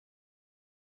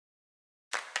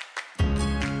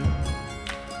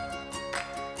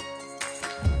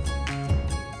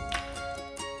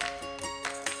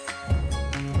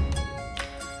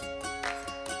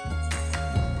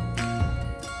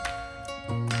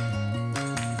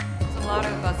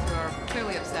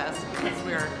process because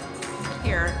we're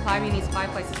here climbing these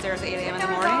 5 flights of stairs at 8 a.m. in the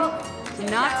morning.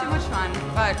 Not too much fun,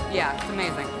 but yeah, it's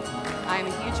amazing. I'm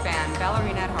a huge fan.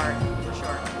 Ballerina at heart, for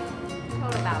sure.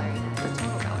 Total ballerina.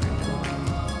 Total ballerina.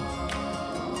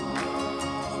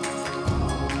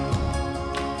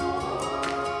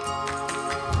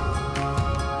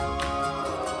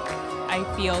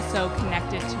 I feel so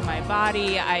connected to my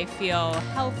body. I feel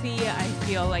healthy. I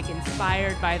feel like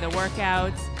inspired by the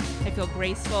workouts. I feel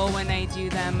graceful when I do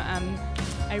them.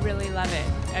 I really love it.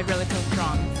 I really feel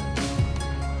strong.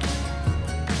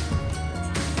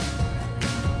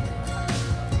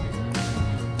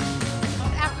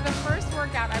 After the first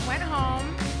workout, I went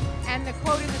home, and the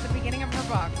quote is at the beginning of her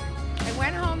book. I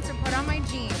went home to put on my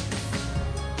jeans,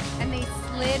 and they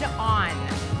slid on.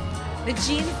 The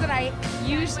jeans that I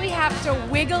usually have to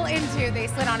wiggle into, they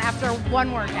slid on after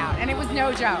one workout, and it was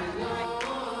no joke.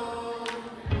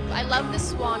 I love the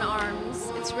swan arms.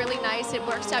 It's really nice. It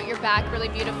works out your back really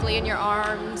beautifully and your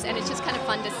arms, and it's just kind of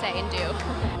fun to say and do.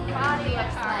 Body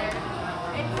looks like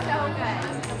it's so good.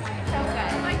 So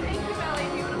good. I think you, Ballet,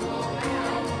 beautiful.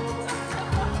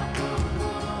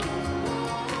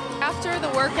 After the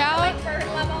workout,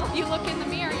 level. you look in the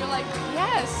mirror, you're like,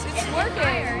 yes, it's working.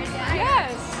 Inspired, yeah.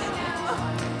 Yes.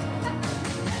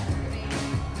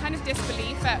 Kind of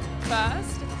disbelief at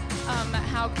first,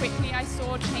 how quickly I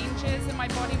saw changes in my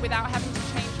body without having to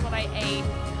change what I ate,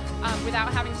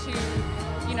 without having to,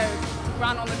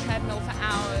 run on the treadmill for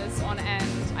hours on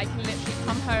end. I can literally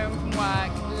come home from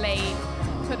work late,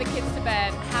 put the kids to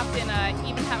bed, have dinner,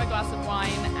 even have a glass of wine,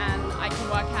 and I can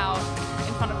work out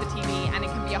in front of the TV, and it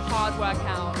can be a hard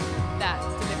workout that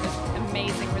delivers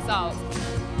amazing results.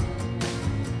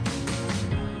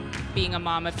 Being a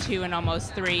mom of 2 and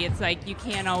almost 3, it's like you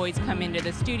can't always come into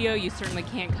the studio. You certainly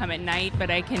can't come at night,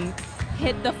 but I can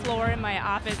hit the floor in my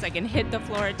office. I can hit the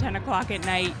floor at 10 o'clock at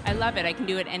night. I love it. I can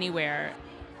do it anywhere.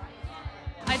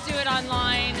 I do it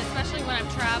online, especially when I'm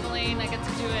traveling. I get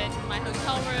to do it in my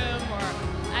hotel room or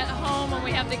at home when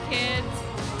we have the kids.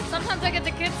 Sometimes I get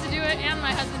the kids to do it and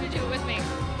my husband to do it with me.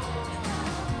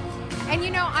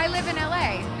 And I live in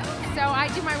LA, so I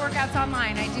do my workouts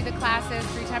online. I do the classes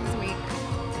 3 times a week.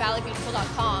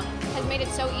 BalletBeautiful.com has made it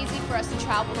so easy for us to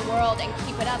travel the world and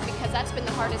keep it up, because that's been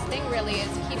the hardest thing really, is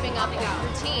keeping up with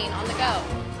routine on the go.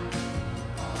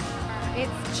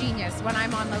 It's genius. When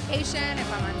I'm on location,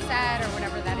 if I'm on set or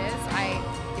whatever that is,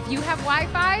 if you have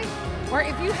Wi-Fi, or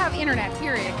if you have internet,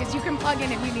 period, because you can plug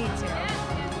in if you need to,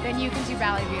 then you can do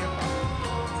Ballet Beautiful.